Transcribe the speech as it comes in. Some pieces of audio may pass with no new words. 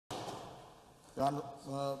The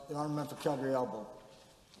Honourable for Calgary Elbow.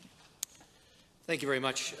 Thank you very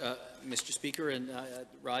much, Mr. Speaker, and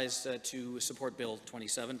rise to support Bill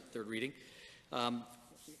 27, third reading.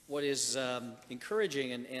 What is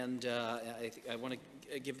encouraging, and I want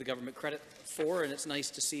to give the government credit for, and it's nice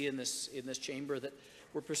to see in this chamber that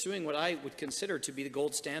we're pursuing what I would consider to be the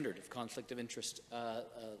gold standard of conflict of interest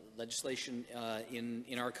legislation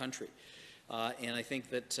in our country, and I think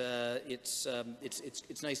that it's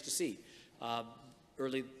nice to see.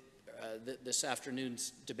 This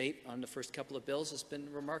afternoon's debate on the first couple of bills has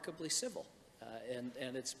been remarkably civil, and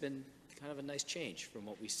it's been kind of a nice change from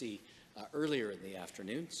what we see earlier in the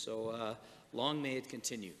afternoon. So long may it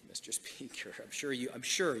continue, Mr. Speaker. I'm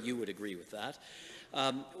sure you would agree with that.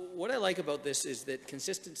 What I like about this is that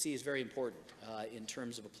consistency is very important in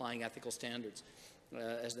terms of applying ethical standards.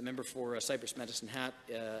 As the member for Cypress Medicine Hat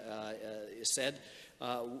said,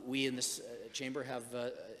 we in this chamber have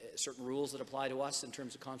certain rules that apply to us in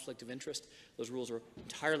terms of conflict of interest. Those rules are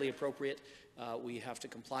entirely appropriate. We have to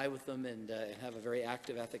comply with them and have a very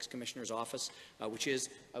active Ethics Commissioner's Office, which is,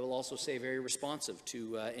 I will also say, very responsive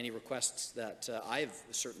to any requests that I've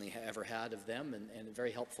certainly ever had of them, and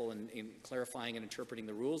very helpful in clarifying and interpreting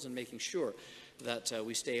the rules and making sure that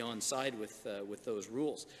we stay on side with those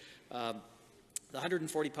rules. The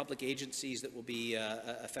 140 public agencies that will be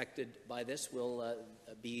affected by this will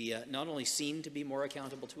be not only seen to be more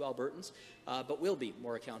accountable to Albertans, but will be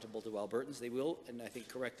more accountable to Albertans. They will, and I think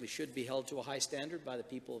correctly should, be held to a high standard by the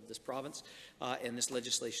people of this province, and this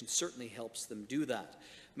legislation certainly helps them do that.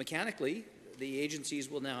 Mechanically, the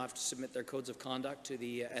agencies will now have to submit their codes of conduct to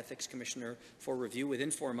the Ethics Commissioner for review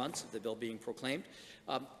within 4 months of the bill being proclaimed.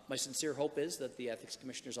 My sincere hope is that the Ethics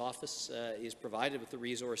Commissioner's Office is provided with the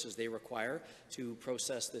resources they require to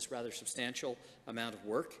process this rather substantial amount of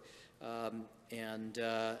work.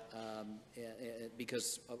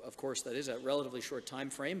 Because of course that is a relatively short time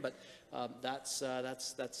frame, but that's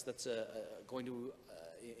going to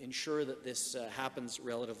ensure that this happens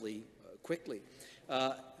relatively quickly.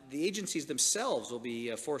 The agencies themselves will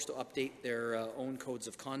be forced to update their own codes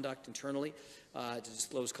of conduct internally to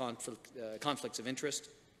disclose conflicts of interest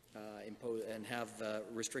and have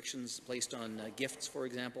restrictions placed on gifts, for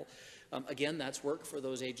example. Again, that's work for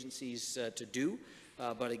those agencies to do,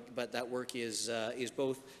 but that work is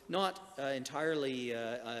both not entirely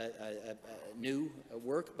new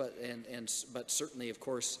work, but certainly, of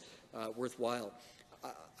course, worthwhile.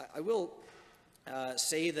 I will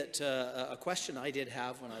say that a question I did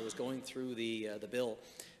have when I was going through the bill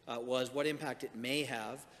was what impact it may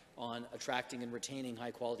have on attracting and retaining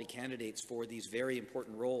high-quality candidates for these very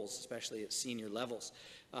important roles, especially at senior levels,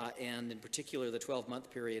 and in particular the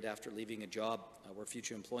 12-month period after leaving a job where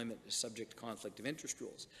future employment is subject to conflict of interest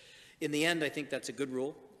rules. In the end, I think that's a good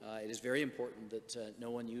rule. It is very important that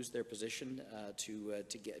no one use their position to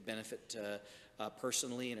get benefit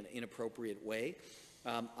personally in an inappropriate way.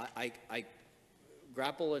 I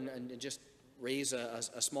grapple and just raise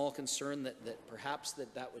a small concern that perhaps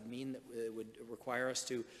that would mean that it would require us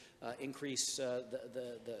to increase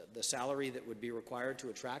the salary that would be required to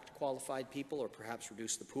attract qualified people, or perhaps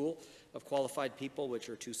reduce the pool of qualified people, which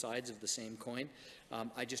are two sides of the same coin.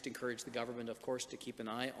 I just encourage the government, of course, to keep an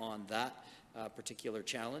eye on that particular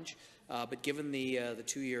challenge. But given the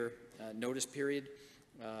 2-year notice period,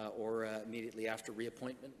 or immediately after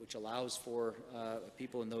reappointment, which allows for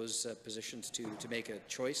people in those positions to make a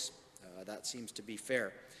choice, that seems to be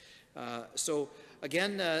fair. So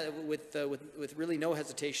again, with really no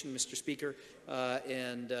hesitation, Mr. Speaker,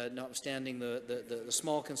 and notwithstanding the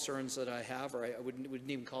small concerns that I have, or I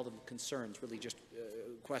wouldn't even call them concerns, really just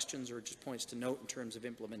questions or just points to note in terms of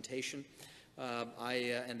implementation,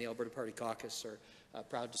 I and the Alberta Party Caucus are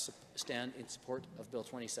proud to stand in support of Bill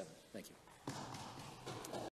 27. Thank you.